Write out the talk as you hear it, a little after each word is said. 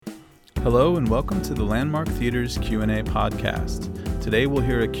Hello and welcome to the Landmark Theater's Q&A podcast. Today we'll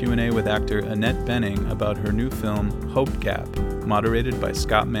hear a Q&A with actor Annette Bening about her new film, Hope Gap, moderated by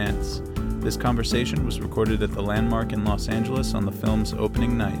Scott Mantz. This conversation was recorded at the Landmark in Los Angeles on the film's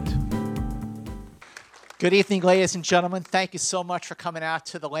opening night. Good evening, ladies and gentlemen. Thank you so much for coming out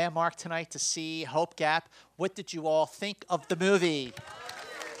to the Landmark tonight to see Hope Gap. What did you all think of the movie?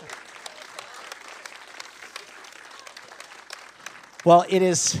 Well, it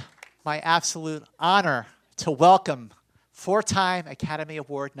is my absolute honor to welcome four-time Academy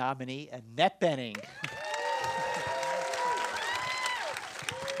Award nominee Annette Bening.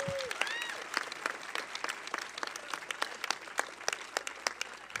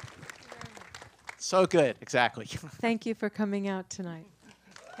 So good, exactly. Thank you for coming out tonight.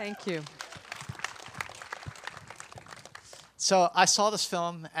 Thank you. So I saw this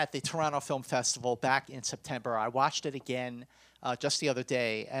film at the Toronto Film Festival back in September. I watched it again just the other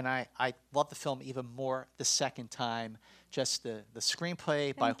day, and I love the film even more the second time. Just the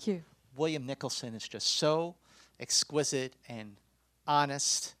screenplay by William Nicholson is just so exquisite and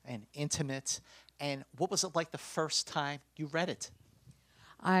honest and intimate. And what was it like the first time you read it?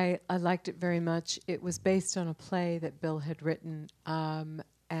 I liked it very much. It was based on a play that Bill had written,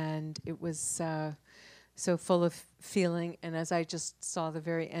 and it was so full of feeling. And as I just saw the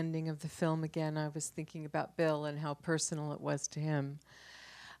very ending of the film again, I was thinking about Bill and how personal it was to him.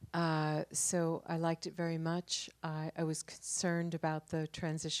 So I liked it very much. I was concerned about the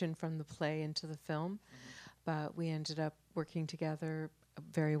transition from the play into the film, but we ended up working together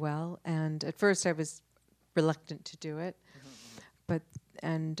very well. And at first I was reluctant to do it,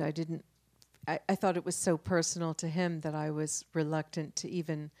 I thought it was so personal to him that I was reluctant to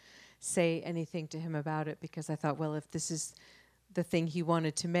even say anything to him about it, because I thought, well, if this is the thing he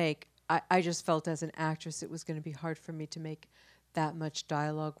wanted to make, I just felt as an actress it was going to be hard for me to make that much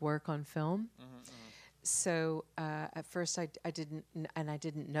dialogue work on film. So at first I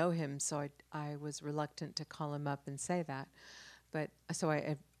didn't know him, so I was reluctant to call him up and say that. But so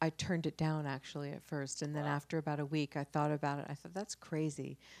I turned it down actually at first, and then after about a week I thought about it. I thought, that's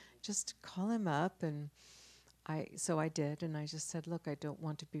crazy. Just call him up, and so I did, and I just said, look, I don't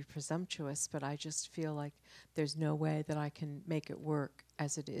want to be presumptuous, but I just feel like there's no way that I can make it work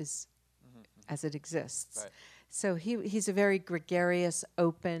as it is, as it exists. Right. So he's a very gregarious,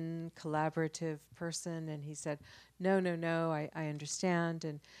 open, collaborative person, and he said, no, I understand.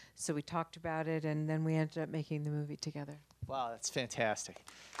 And so we talked about it, and then we ended up making the movie together. Wow, that's fantastic.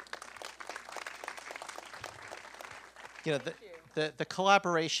 You know, the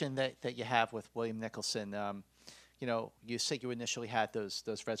collaboration that you have with William Nicholson, you know, you said you initially had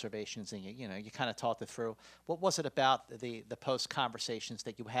those reservations, and you kind of talked it through. What was it about the post conversations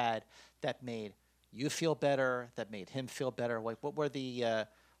that you had that made you feel better, that made him feel better? Like, what were the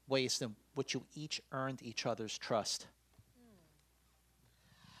ways in which you each earned each other's trust?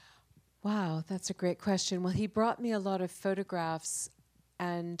 Wow, that's a great question. Well, he brought me a lot of photographs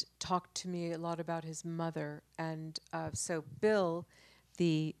and talked to me a lot about his mother. And so Bill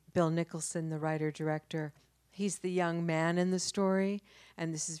Nicholson, the writer-director, he's the young man in the story,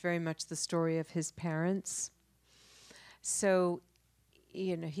 and this is very much the story of his parents. So,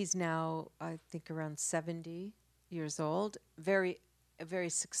 he's now, I think, around 70 years old, a very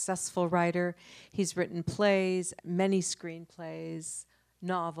successful writer. He's written plays, many screenplays,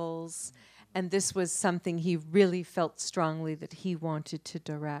 novels, and this was something he really felt strongly that he wanted to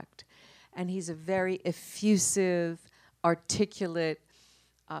direct. And he's a very effusive, articulate,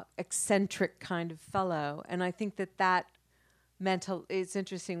 eccentric kind of fellow. And I think that it's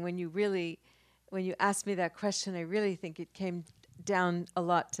interesting when you asked me that question, I really think it came down a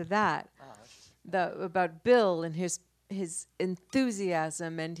lot to that, about Bill and his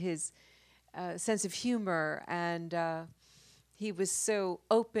enthusiasm and his sense of humor, and he was so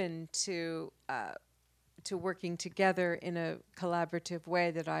open to working together in a collaborative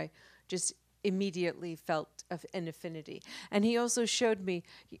way that I just immediately felt an affinity. And he also showed me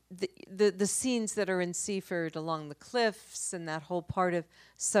the scenes that are in Seaford along the cliffs and that whole part of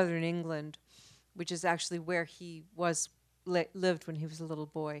southern England, which is actually where he lived when he was a little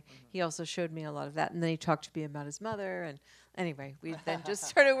boy. He also showed me a lot of that, and then he talked to me about his mother, and anyway, we then just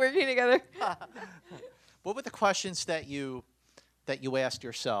started working together. What were the questions that you asked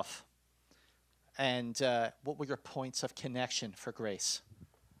yourself, and what were your points of connection for Grace?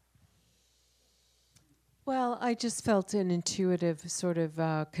 Well, I just felt an intuitive sort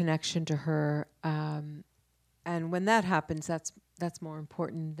of connection to her, and when that happens, that's more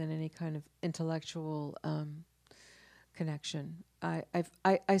important than any kind of intellectual connection.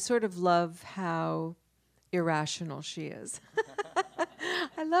 I sort of love how irrational she is.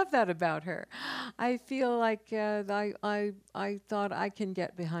 I love that about her. I feel like I thought I can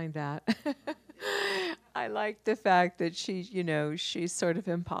get behind that. I like the fact that she's sort of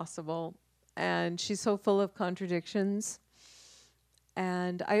impossible, and she's so full of contradictions.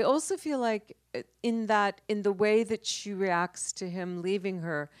 And I also feel like in the way that she reacts to him leaving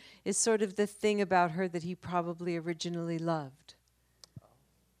her is sort of the thing about her that he probably originally loved.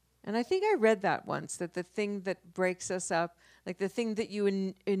 And I think I read that once, that the thing that breaks us up, like the thing that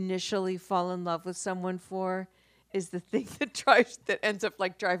you initially fall in love with someone for, is the thing that ends up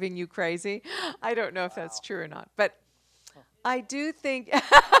like driving you crazy. I don't know if that's true or not, but I do think.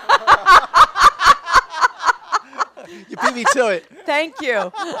 You beat me to it. Thank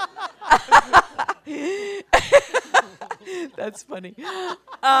you. That's funny.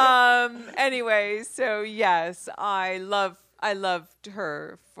 Anyway, so yes, I loved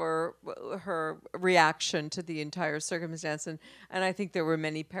her for her reaction to the entire circumstance, and I think there were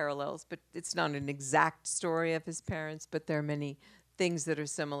many parallels, but it's not an exact story of his parents, but there are many things that are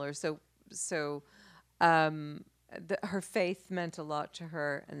similar. So her faith meant a lot to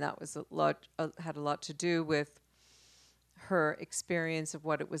her, and that was had a lot to do with her experience of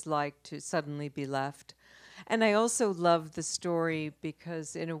what it was like to suddenly be left. And I also love the story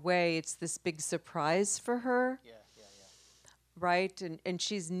because in a way it's this big surprise for her. Yeah. Right? And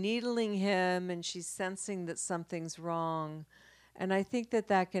she's needling him and she's sensing that something's wrong. And I think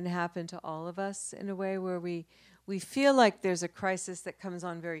that can happen to all of us in a way where we feel like there's a crisis that comes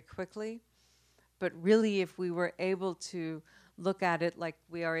on very quickly. But really, if we were able to look at it like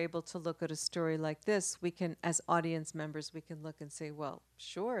we are able to look at a story like this, we can, as audience members, we can look and say, well,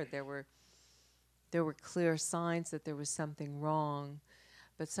 sure, there were clear signs that there was something wrong,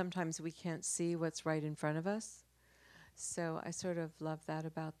 but sometimes we can't see what's right in front of us. So I sort of love that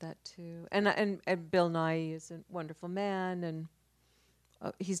about that too. And Bill Nighy is a wonderful man, and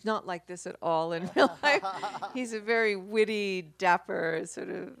he's not like this at all in real life. He's a very witty, dapper, sort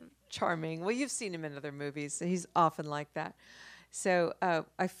of charming. Well, you've seen him in other movies, so he's often like that. So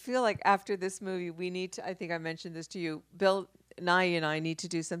I feel like after this movie, we need to, I think I mentioned this to you, Bill Nighy and I need to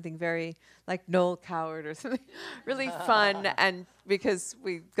do something very like Noel Coward or something really fun, and because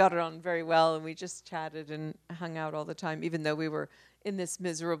we got it on very well and we just chatted and hung out all the time, even though we were in this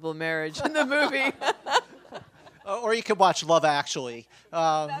miserable marriage in the movie. Or you could watch Love Actually.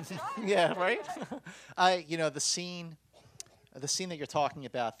 That's right. Yeah, right? The scene that you're talking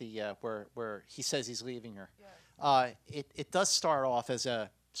about, where he says he's leaving her, it does start off as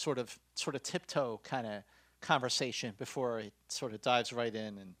a sort of tiptoe kind of conversation before it sort of dives right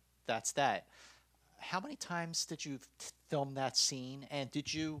in, and that's that. How many times did you film that scene, and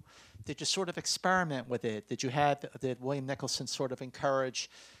did you sort of experiment with it? Did William Nicholson sort of encourage,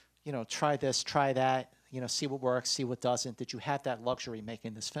 try this, try that, see what works, see what doesn't? Did you have that luxury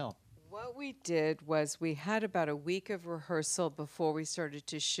making this film? What we did was we had about a week of rehearsal before we started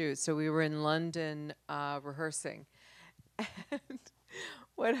to shoot. So we were in London rehearsing. And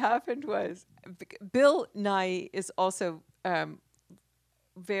what happened was Bill Nighy is also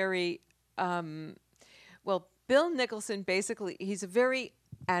very, Bill Nicholson, basically, he's a very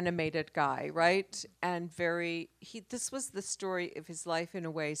animated guy, right? And this was the story of his life in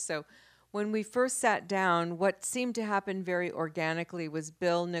a way. So when we first sat down, what seemed to happen very organically was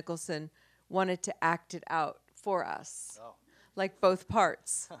Bill Nicholson wanted to act it out for us, like both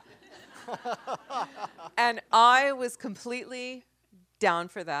parts. And I was completely down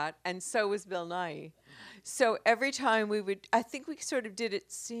for that, and so was Bill Nighy. So every time I think we sort of did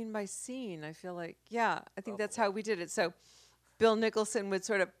it scene by scene. I feel like, I think that's how we did it. So Bill Nicholson would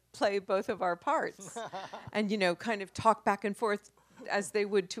sort of play both of our parts and, kind of talk back and forth as they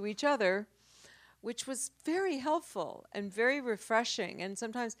would to each other, which was very helpful and very refreshing. And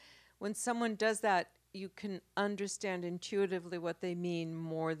sometimes when someone does that, you can understand intuitively what they mean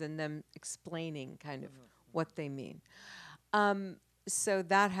more than them explaining kind of what they mean. So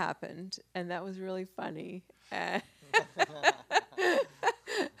that happened, and that was really funny. And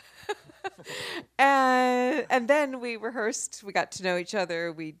then we rehearsed, we got to know each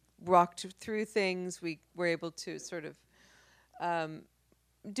other, we walked through things, we were able to sort of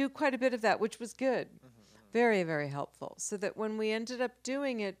do quite a bit of that, which was good. Very, very helpful. So that when we ended up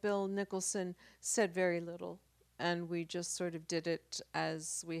doing it, Bill Nicholson said very little, and we just sort of did it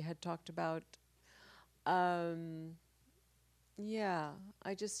as we had talked about. And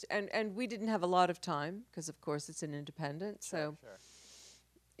we didn't have a lot of time because, of course, it's an independent. Sure.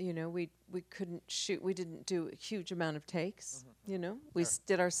 We couldn't shoot. We didn't do a huge amount of takes. We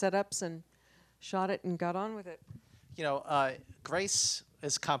did our setups and shot it and got on with it. Grace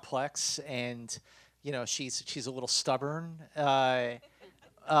is complex, and she's a little stubborn.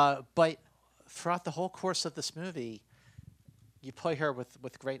 But throughout the whole course of this movie, you play her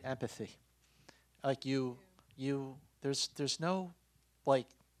with great empathy. Like there's no like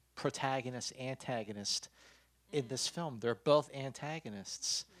protagonist antagonist in this film. They're both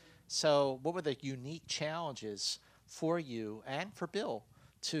antagonists. So what were the unique challenges for you and for Bill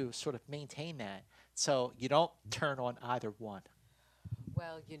to sort of maintain that so you don't turn on either one?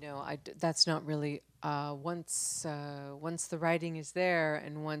 Well, that's not really once the writing is there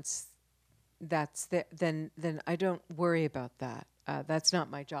and once that's the, then I don't worry about that. That's not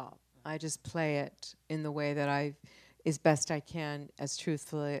my job. I just play it in the way that as best I can, as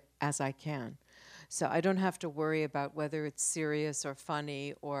truthfully as I can. So I don't have to worry about whether it's serious or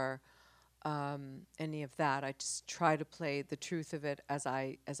funny or any of that. I just try to play the truth of it as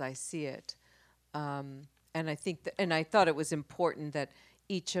I see it. And I think and I thought it was important that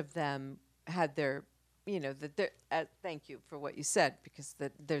each of them had their, thank you for what you said, because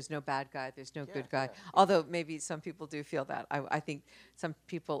there's no bad guy, there's no good guy. Although maybe some people do feel that. I think some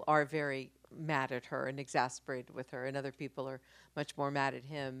people are very mad at her and exasperated with her, and other people are much more mad at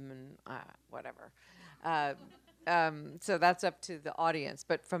him and whatever. So that's up to the audience.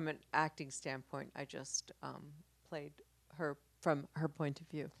 But from an acting standpoint, I just played her from her point of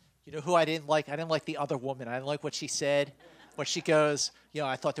view. You know who I didn't like? I didn't like the other woman. I didn't like what she said. When she goes,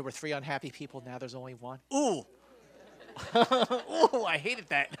 I thought there were 3 unhappy people. Now there's only 1. Ooh. Ooh, I hated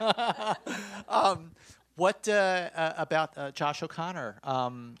that. What about Josh O'Connor?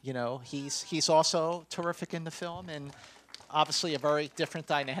 He's also terrific in the film, and obviously a very different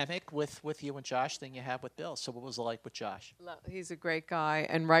dynamic with you and Josh than you have with Bill. So what was it like with Josh? He's a great guy,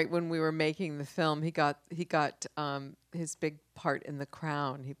 and right when we were making the film, he got his big part in The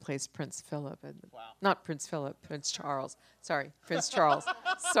Crown. He plays Prince Philip. Not Prince Philip, Prince Charles. Sorry, Prince Charles.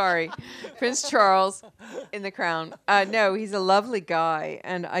 Sorry, Prince Charles in The Crown. No, he's a lovely guy,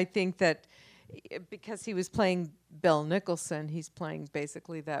 and I think that because he was playing Bill Nicholson, he's playing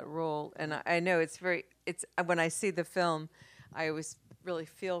basically that role. And I know it's when I see the film, I always really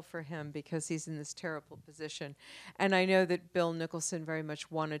feel for him because he's in this terrible position. And I know that Bill Nicholson very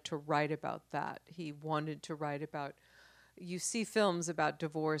much wanted to write about that. He wanted to write about, you see films about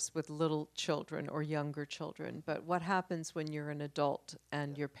divorce with little children or younger children, but what happens when you're an adult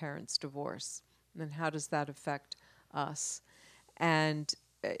and your parents divorce? And how does that affect us? And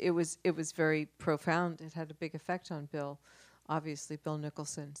it was very profound. It had a big effect on Bill, obviously Bill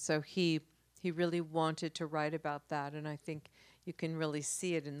Nicholson. So he really wanted to write about that, and I think you can really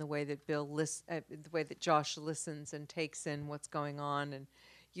see it in the way that the way that Josh listens and takes in what's going on, and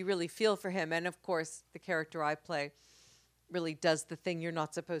you really feel for him. And of course, the character I play really does the thing you're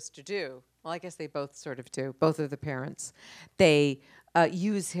not supposed to do. Well, I guess they both sort of do. Both of the parents, they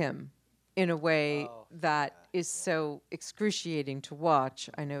use him in a way that is so excruciating to watch.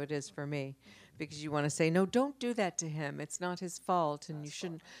 I know it is for me, because you want to say, no, don't do that to him. It's not his fault, and you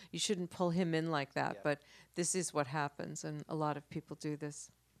shouldn't pull him in like that. Yeah. But this is what happens, and a lot of people do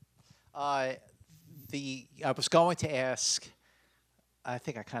this. I was going to ask, I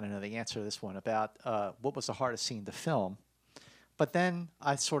think I kind of know the answer to this one, about what was the hardest scene to film. But then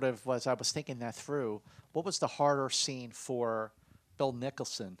I was thinking that through. What was the harder scene for Bill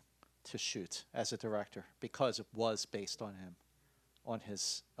Nicholson to shoot as a director, because it was based on him, on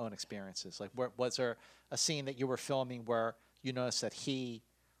his own experiences? Like, was there a scene that you were filming where you noticed that he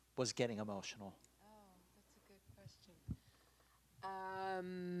was getting emotional? Oh, that's a good question.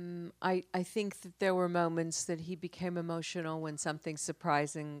 I think that there were moments that he became emotional when something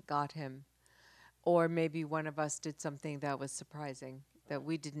surprising got him, or maybe one of us did something that was surprising that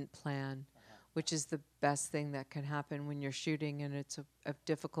we didn't plan. Which is the best thing that can happen when you're shooting, and it's a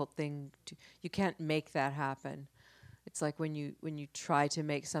difficult thing you can't make that happen. It's like when you try to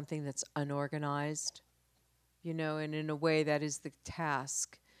make something that's unorganized, and in a way that is the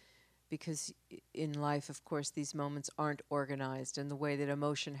task, because in life, of course, these moments aren't organized, and the way that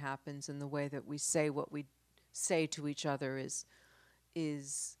emotion happens and the way that we say what we say to each other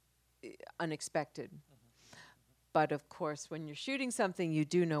is unexpected. Mm-hmm. But of course, when you're shooting something, you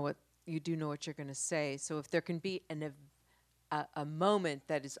do know what you're going to say. So if there can be a moment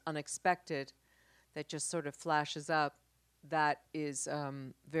that is unexpected, that just sort of flashes up, that is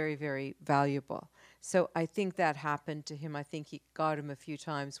very, very valuable. So I think that happened to him. I think he got him a few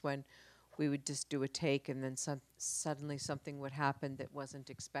times when we would just do a take, and then suddenly something would happen that wasn't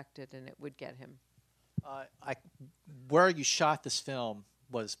expected, and it would get him. Where you shot this film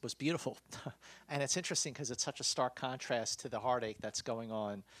was beautiful. And it's interesting because it's such a stark contrast to the heartache that's going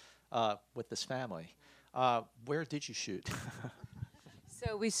on with this family. Where did you shoot?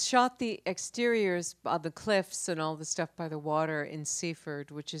 So we shot the exteriors on the cliffs and all the stuff by the water in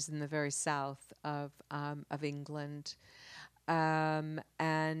Seaford, which is in the very south of England, and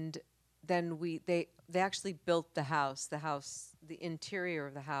then they actually built the house, the interior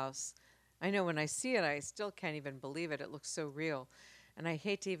of the house. I know when I see it, I still can't even believe it. It looks so real, and I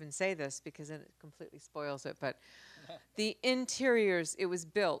hate to even say this because then it completely spoils it. But the interiors, it was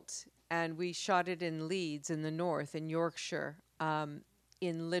built, and we shot it in Leeds in the north, in Yorkshire.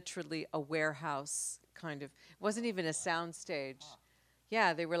 In literally a warehouse kind of. It wasn't even a sound stage.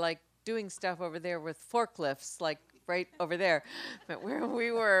 Yeah, they were like doing stuff over there with forklifts, like right over there. But where we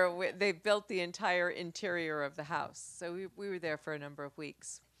were, they built the entire interior of the house. So we were there for a number of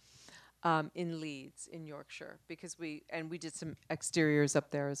weeks in Leeds, in Yorkshire, because we did some exteriors up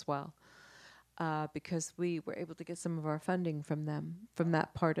there as well. Because we were able to get some of our funding from them, from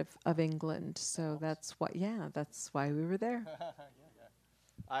that part of England. So that's why we were there.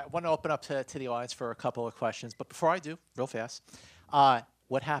 I want to open up to the audience for a couple of questions, but before I do, real fast,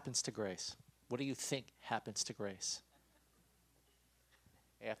 what happens to Grace? What do you think happens to Grace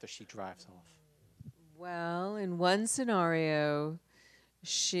after she drives off? Well, in one scenario,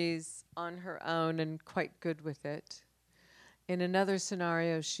 she's on her own and quite good with it. In another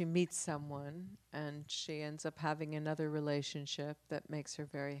scenario, she meets someone and she ends up having another relationship that makes her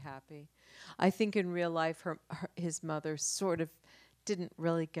very happy. I think in real life, his mother sort of didn't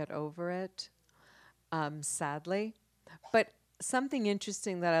really get over it, sadly. But something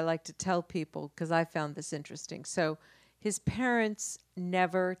interesting that I like to tell people, because I found this interesting. So his parents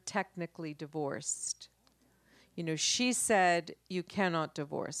never technically divorced. You know, she said, you cannot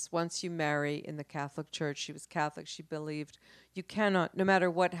divorce. Once you marry in the Catholic Church, she was Catholic, she believed, you cannot, no matter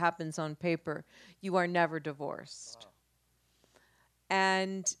what happens on paper, you are never divorced. Wow.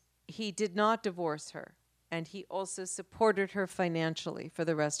 And he did not divorce her. And he also supported her financially for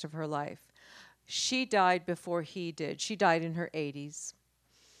the rest of her life. She died before he did. She died in her 80s.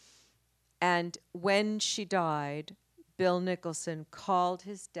 And when she died, Bill Nicholson called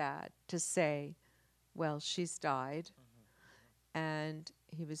his dad to say, well, she's died. Mm-hmm. And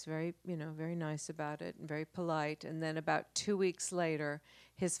he was very nice about it and very polite. And then about 2 weeks later,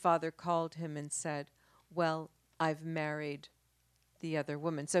 his father called him and said, well, I've married the other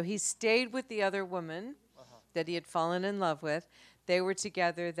woman. So he stayed with the other woman that he had fallen in love with. They were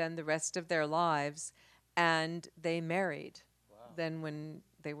together then the rest of their lives, and they married. Wow. Then when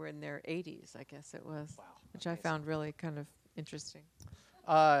they were in their 80s, I guess it was, wow, which amazing. I found really kind of interesting.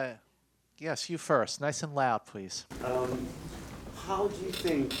 Yes, you first. Nice and loud, please. How do you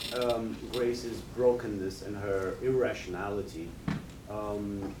think Grace's brokenness and her irrationality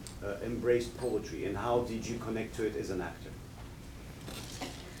embraced poetry, and how did you connect to it as an actor?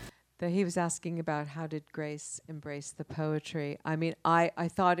 He was asking about how did Grace embrace the poetry. I mean, I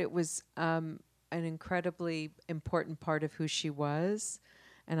thought it was an incredibly important part of who she was,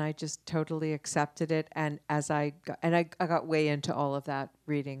 and I just totally accepted it. And I got way into all of that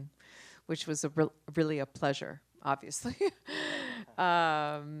reading, which was really a pleasure, obviously.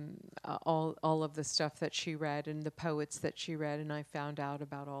 All of the stuff that she read and the poets that she read, and I found out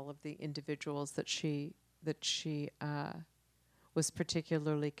about all of the individuals that she was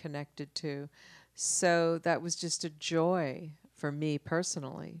particularly connected to. So that was just a joy for me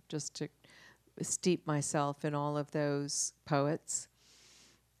personally, just to steep myself in all of those poets.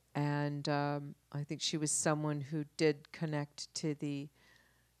 And I think she was someone who did connect to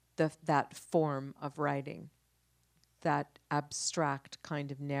that form of writing, that abstract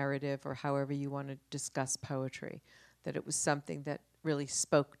kind of narrative, or however you want to discuss poetry, that it was something that really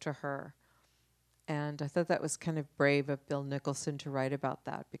spoke to her. And I thought that was kind of brave of Bill Nicholson to write about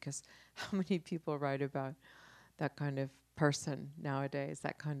that, because how many people write about that kind of person nowadays,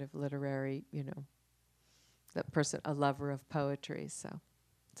 that kind of literary, that person, a lover of poetry. So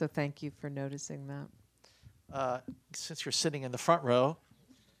thank you for noticing that. Since you're sitting in the front row,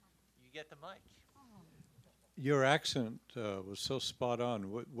 you get the mic. Your accent was so spot on.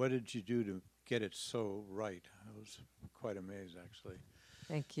 What did you do to get it so right? I was quite amazed, actually.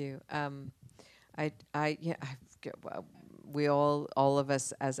 Thank you. We all of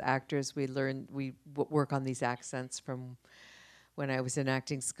us as actors, we work on these accents from when I was in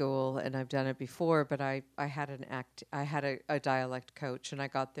acting school, and I've done it before. But I had a dialect coach, and I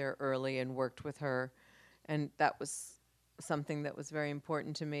got there early and worked with her, and that was something that was very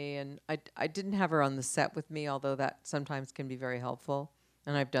important to me. And I didn't have her on the set with me, although that sometimes can be very helpful,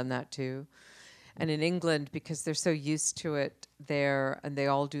 and I've done that too. And in England, because they're so used to it there, and they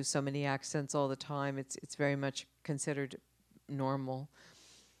all do so many accents all the time, it's very much considered normal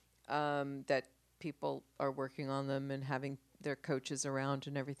that people are working on them and having their coaches around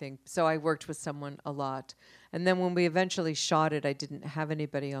and everything. So I worked with someone a lot. And then when we eventually shot it, I didn't have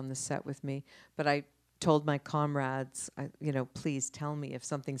anybody on the set with me, but I told my comrades, please tell me if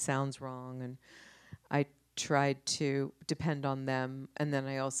something sounds wrong. And I tried to depend on them. And then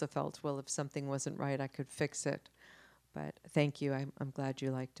I also felt, well, if something wasn't right, I could fix it. But thank you. I'm glad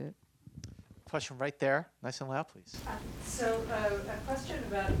you liked it. Question right there, nice and loud, please. A question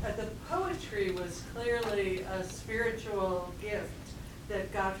about the poetry was clearly a spiritual gift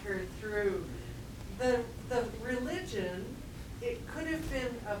that got her through. The religion, it could have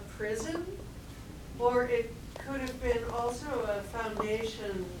been a prison, or it could have been also a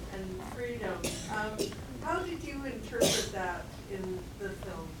foundation and freedom. How did you interpret that in the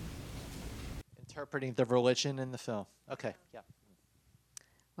film? Interpreting the religion in the film. Okay, yeah.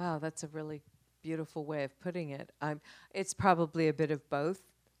 Wow, that's a really beautiful way of putting it. It's probably a bit of both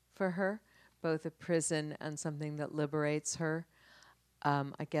for her, both a prison and something that liberates her,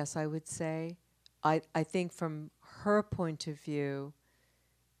 I guess I would say. I think from her point of view,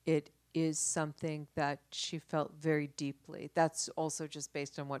 it is something that she felt very deeply. That's also just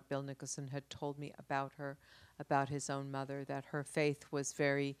based on what Bill Nicholson had told me about her, about his own mother, that her faith was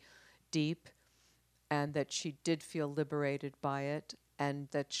very deep and that she did feel liberated by it, and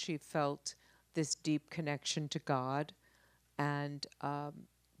that she felt this deep connection to God and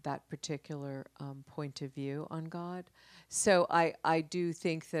that particular point of view on God. So I do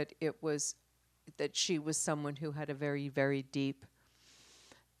think that that she was someone who had a very, very deep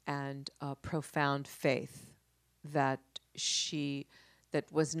and profound faith that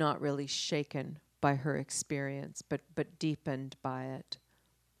was not really shaken by her experience, but deepened by it.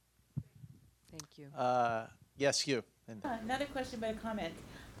 Thank you. Yes, you. Another question but a comment.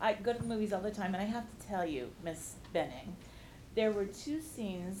 I go to the movies all the time, and I have to tell you, Miss Benning, there were two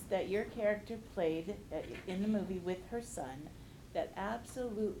scenes that your character played in the movie with her son that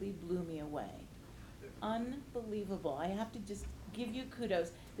absolutely blew me away. Unbelievable. I have to just give you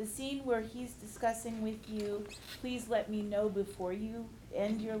kudos. The scene where he's discussing with you, please let me know before you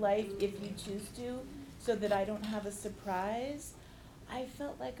end your life if you choose to, so that I don't have a surprise. I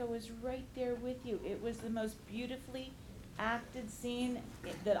felt like I was right there with you. It was the most beautifully acted scene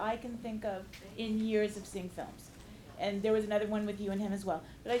that I can think of in years of seeing films. And there was another one with you and him as well.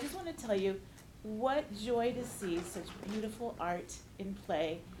 But I just want to tell you, what joy to see such beautiful art in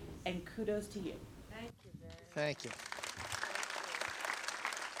play, and kudos to you. Thank you very much. Thank you.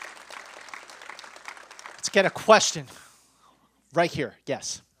 Let's get a question right here.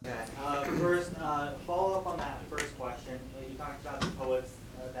 Yes. Okay. First, follow up on that first question. You talked about the poets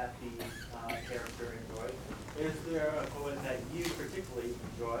that the character enjoyed. Is there a poet that you particularly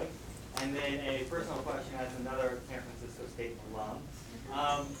enjoy? And then a personal question as another San Francisco State alum.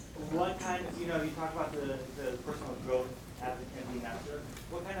 What kind of, you talk about the personal growth as an empty nester.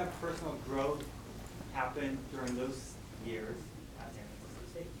 What kind of personal growth happened during those years at San Francisco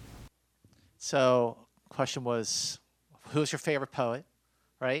State? So, question was, who's your favorite poet?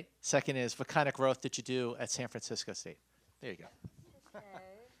 Right? Second is, what kind of growth did you do at San Francisco State? There you go.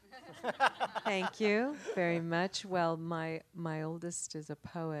 Thank you very much. Well, my oldest is a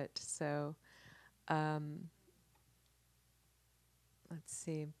poet, so let's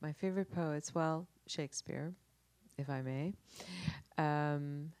see. My favorite poets, well, Shakespeare, if I may.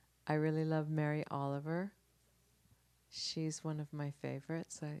 I really love Mary Oliver. She's one of my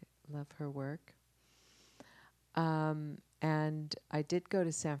favorites. I love her work. And I did go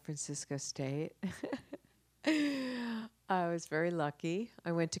to San Francisco State. I was very lucky.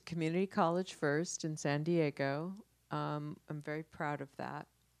 I went to community college first in San Diego. I'm very proud of that.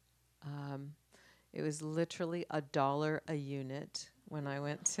 It was literally $1 a unit when I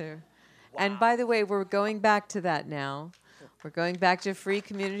went to. Wow. And by the way, we're going back to that now. We're going back to free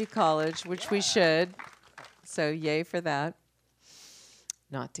community college, which we should. So yay for that.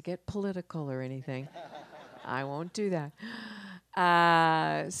 Not to get political or anything. I won't do that.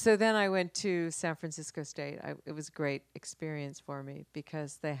 So then I went to San Francisco State. It was a great experience for me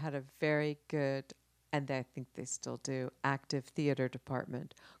because they had a very good, and I think they still do, active theater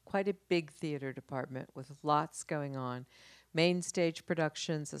department. Quite a big theater department with lots going on. Main stage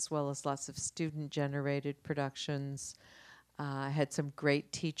productions as well as lots of student-generated productions. I had some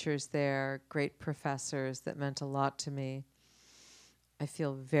great teachers there, great professors that meant a lot to me. I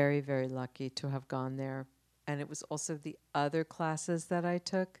feel very, very lucky to have gone there. And it was also the other classes that I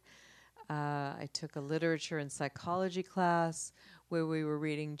took. I took a literature and psychology class where we were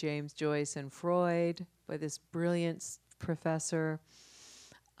reading James Joyce and Freud by this brilliant professor.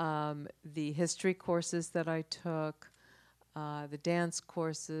 The history courses that I took, the dance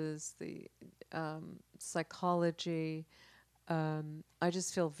courses, the psychology, I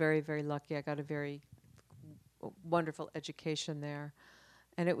just feel very, very lucky. I got a very wonderful education there.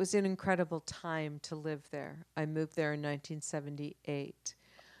 And it was an incredible time to live there. I moved there in 1978.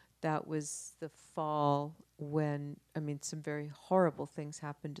 That was the fall when, some very horrible things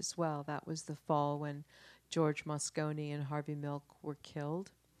happened as well. That was the fall when George Moscone and Harvey Milk were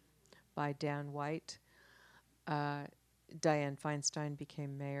killed by Dan White. Dianne Feinstein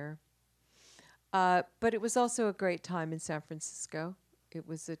became mayor. But it was also a great time in San Francisco. It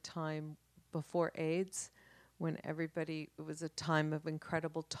was a time before AIDS, when it was a time of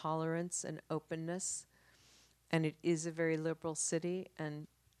incredible tolerance and openness. And it is a very liberal city, and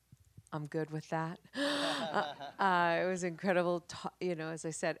I'm good with that. It was incredible, as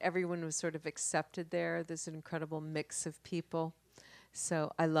I said, everyone was sort of accepted there. There's an incredible mix of people.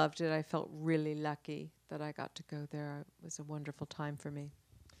 So I loved it. I felt really lucky that I got to go there. It was a wonderful time for me.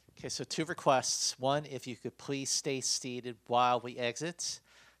 Okay, so 2 requests. One, if you could please stay seated while we exit.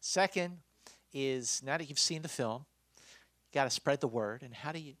 Second is, now that you've seen the film, you got to spread the word. And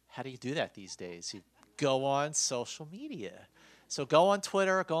how do you do that these days? You go on social media. So go on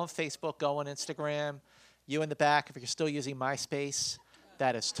Twitter, go on Facebook, go on Instagram. You in the back, if you're still using MySpace,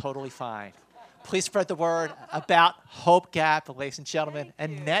 that is totally fine. Please spread the word about Hope Gap, ladies and gentlemen.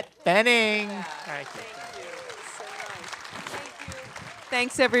 Annette Bening. Thank you.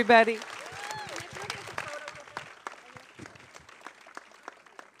 Thanks, everybody.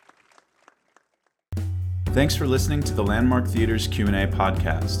 Thanks for listening to the Landmark Theater's Q&A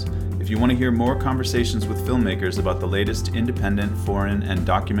podcast. If you want to hear more conversations with filmmakers about the latest independent, foreign, and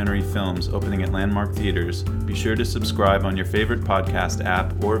documentary films opening at Landmark Theaters, be sure to subscribe on your favorite podcast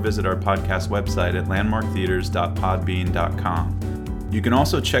app or visit our podcast website at landmarktheaters.podbean.com. You can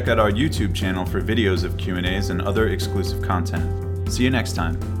also check out our YouTube channel for videos of Q&As and other exclusive content. See you next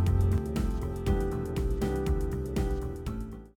time.